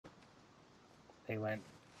They went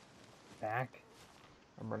back.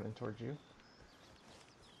 I'm running towards you.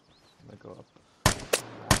 I'm gonna go up.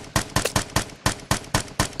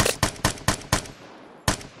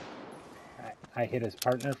 I hit his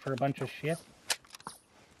partner for a bunch of shit. Okay.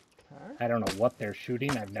 I don't know what they're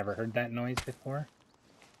shooting. I've never heard that noise before.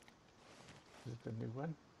 Is it the new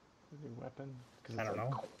one? The new weapon? I don't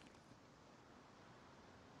know.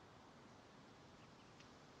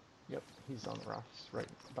 Yep, he's on the rocks right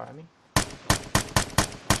by me.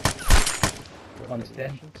 One's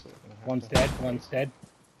dead. So One's dead. One's dead.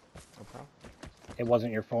 No problem. It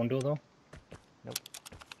wasn't your phone duel though? Nope.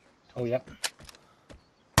 Oh, yep.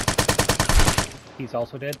 He's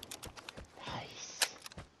also dead. Nice.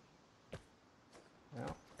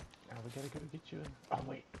 Well, now we gotta go get you in. Oh,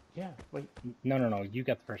 wait. Yeah, wait. No. You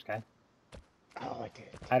got the first guy. Oh, I did.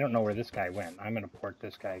 I don't know where this guy went. I'm gonna port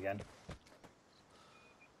this guy again.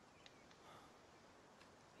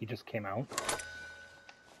 He just came out.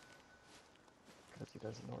 Because he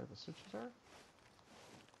doesn't know where the switches are?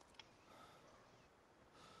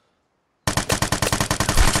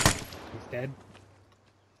 He's dead.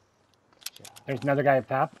 Good job. There's another guy up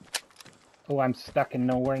top. Oh, I'm stuck in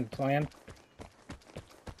nowhere to land.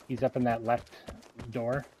 He's up in that left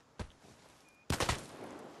door.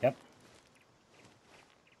 Yep.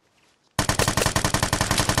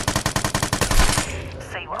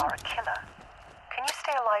 So you are a killer. Can you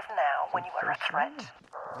stay alive now when you are a threat?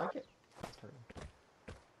 I like it. Turn.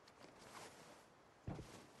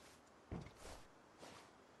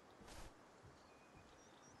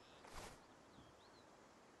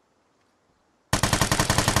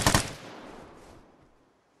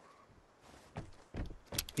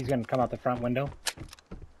 He's gonna come out the front window.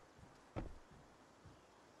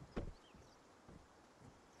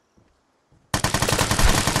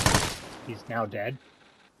 He's now dead.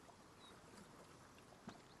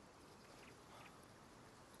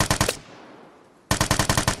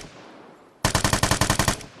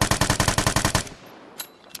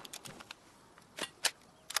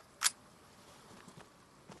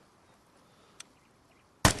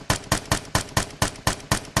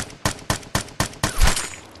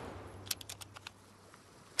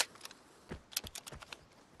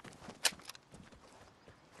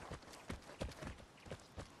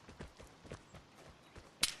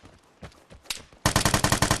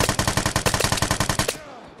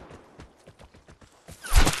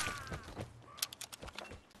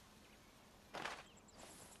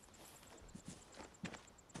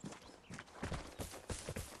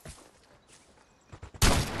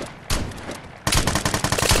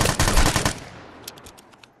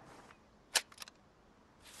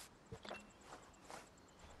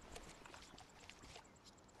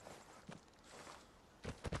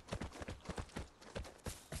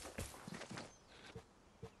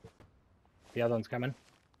 The other one's coming.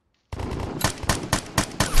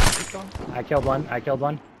 I killed one. I killed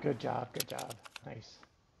one. Good job. Good job. Nice.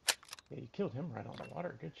 Yeah, you killed him right on the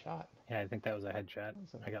water. Good shot. Yeah, I think that was a headshot.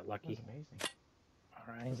 I got lucky. That was amazing. All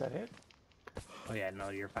right. Is that it? Oh yeah, no,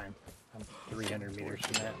 you're fine. I'm 300 meters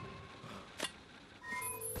from that.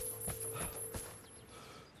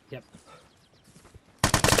 Yep.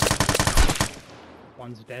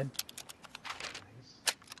 One's dead. Nice.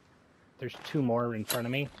 There's two more in front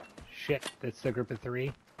of me. Shit, that's the group of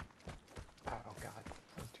three. Oh god,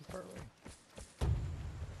 that was too far away.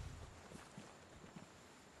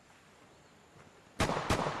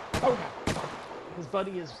 Oh god, his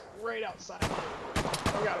buddy is right outside.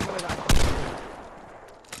 Oh god, I'm gonna die.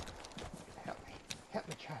 Help me. Help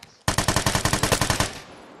me, Chaz.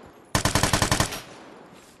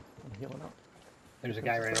 I'm healing up. There's a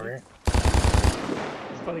guy right over here.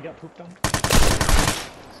 His buddy got pooped on.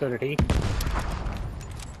 So did he. It's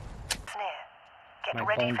near. Get My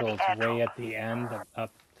ready phone for the goes airdrop. way at the end,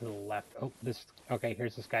 up to the left. Oh, this. Okay,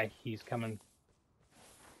 here's this guy. He's coming.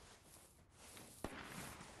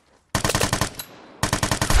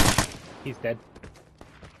 He's dead.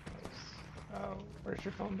 Nice. Oh, where's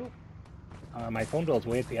your phone bill? My phone bill's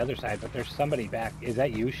way at the other side, but there's somebody back. Is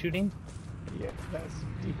that you shooting? Yeah, that's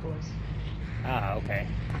decoys. Ah, okay.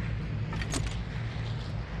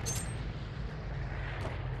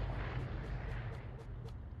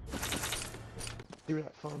 See where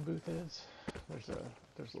that phone booth is? There's a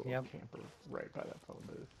little Yep. camper right by that phone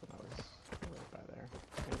booth, and I was right by there.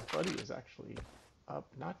 And his buddy is actually up,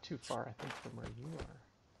 not too far, I think, from where you are.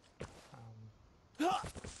 Might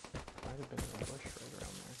have been in a bush right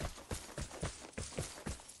around there.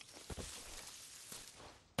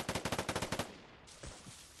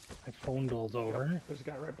 My phone bill's over. Yep, there's a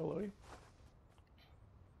guy right below you.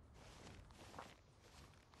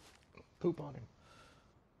 Poop on him.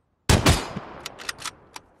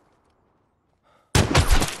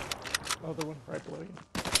 Other one right below you.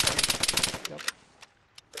 Yep.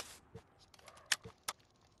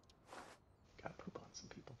 Gotta poop on some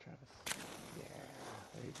people, Travis. Yeah,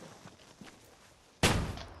 there you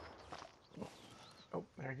go. Oh,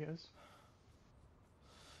 there he goes.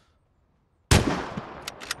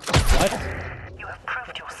 What? You have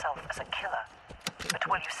proved yourself as a killer. But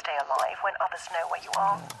will you stay alive when others know where you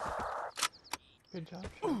are? Good job,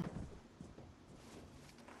 Sean.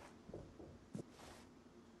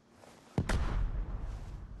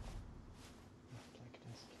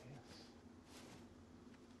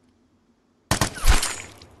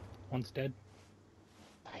 One's dead.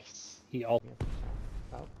 Nice. He ult.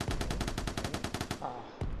 Oh. Oh.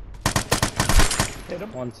 Hit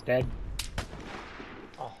him. One's dead.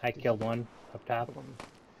 Oh, I killed one up top. kill him.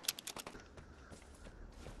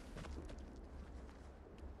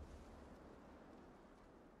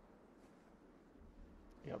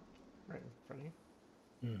 Yep, right in front of you.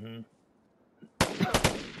 Mm-hmm.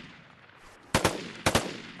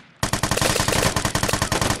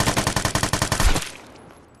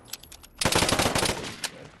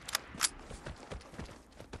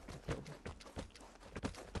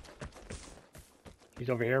 He's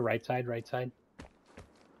over here, right side, right side.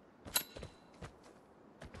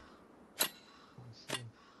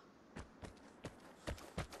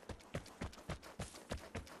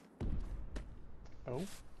 Oh,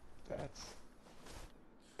 that's...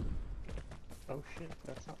 Oh shit,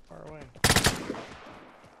 that's not far away.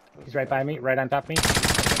 He's right by me, right on top of me.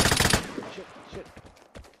 Shit, shit.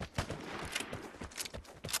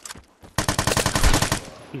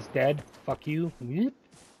 He's dead. Fuck you. Whoop.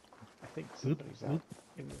 I think somebody's out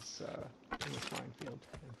in this minefield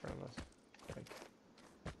in front of us. Like,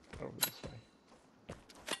 over this way.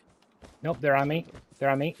 Nope, they're on me. They're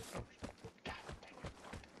on me. Oh, God dang it.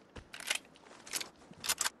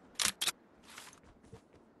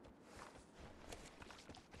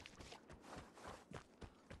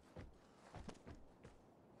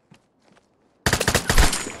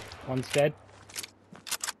 One's dead.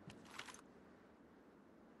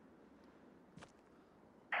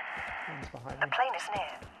 One's behind The me. plane is near.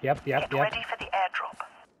 Yep, yep, Get yep. ready for the airdrop.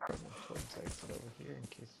 I'm going to exit over here in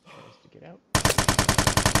case he tries to get out.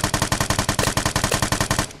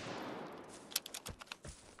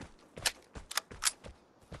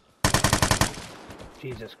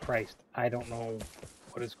 Jesus Christ. I don't know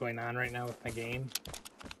what is going on right now with my game.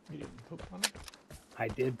 You didn't poop on him? I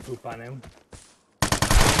did poop on him.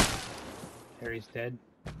 There, he's dead.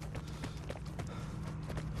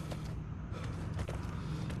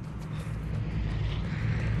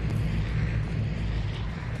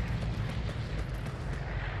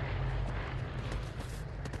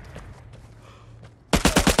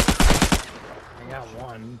 I got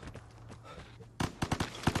one.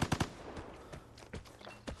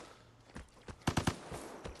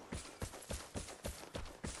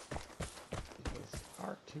 These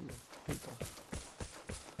are two people.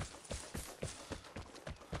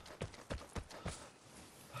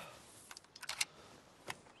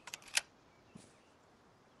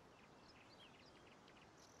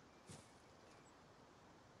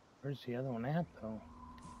 Where's the other one at, though?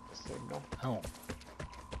 Signal. Oh.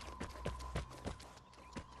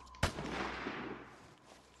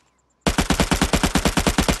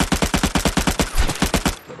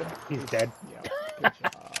 He's dead. Yeah, good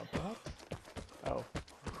job. What? Oh.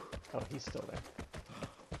 Oh, he's still there.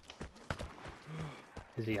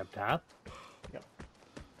 Is he up top? Yep.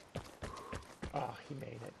 Oh, he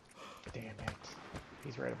made it. Damn it.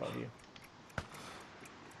 He's right above you.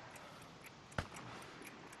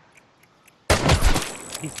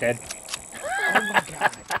 He's dead. Oh my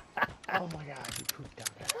god. Oh my god, you pooped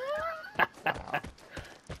down there. Wow.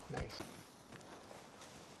 Nice.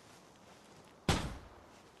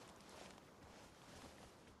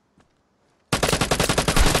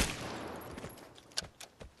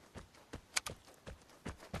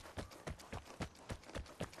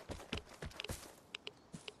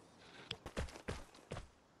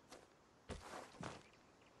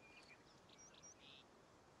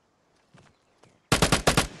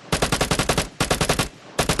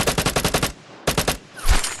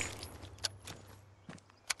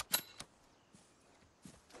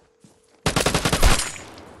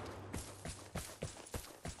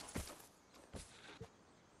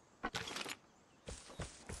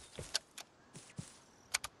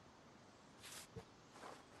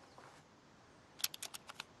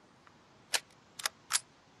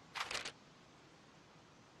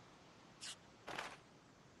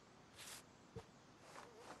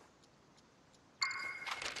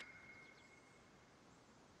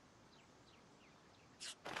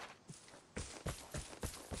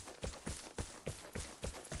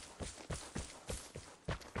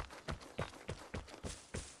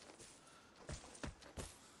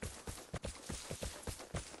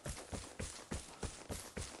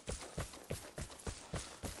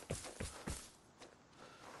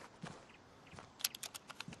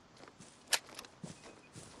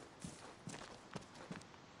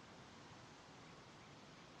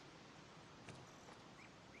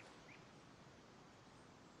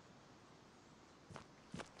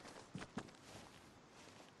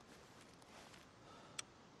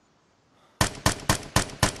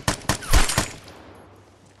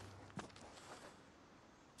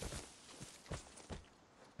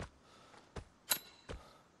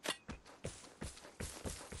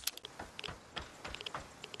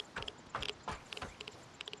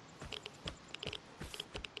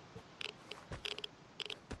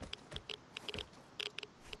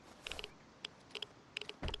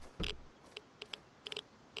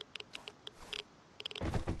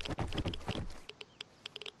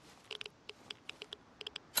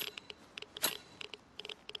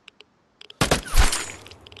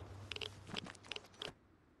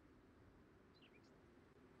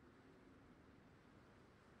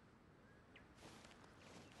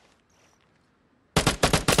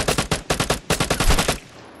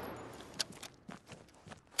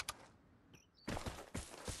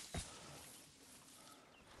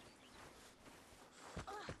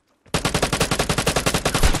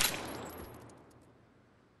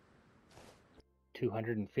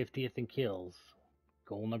 250th in kills.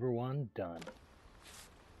 Goal number 1 done.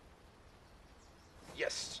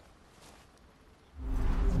 Yes.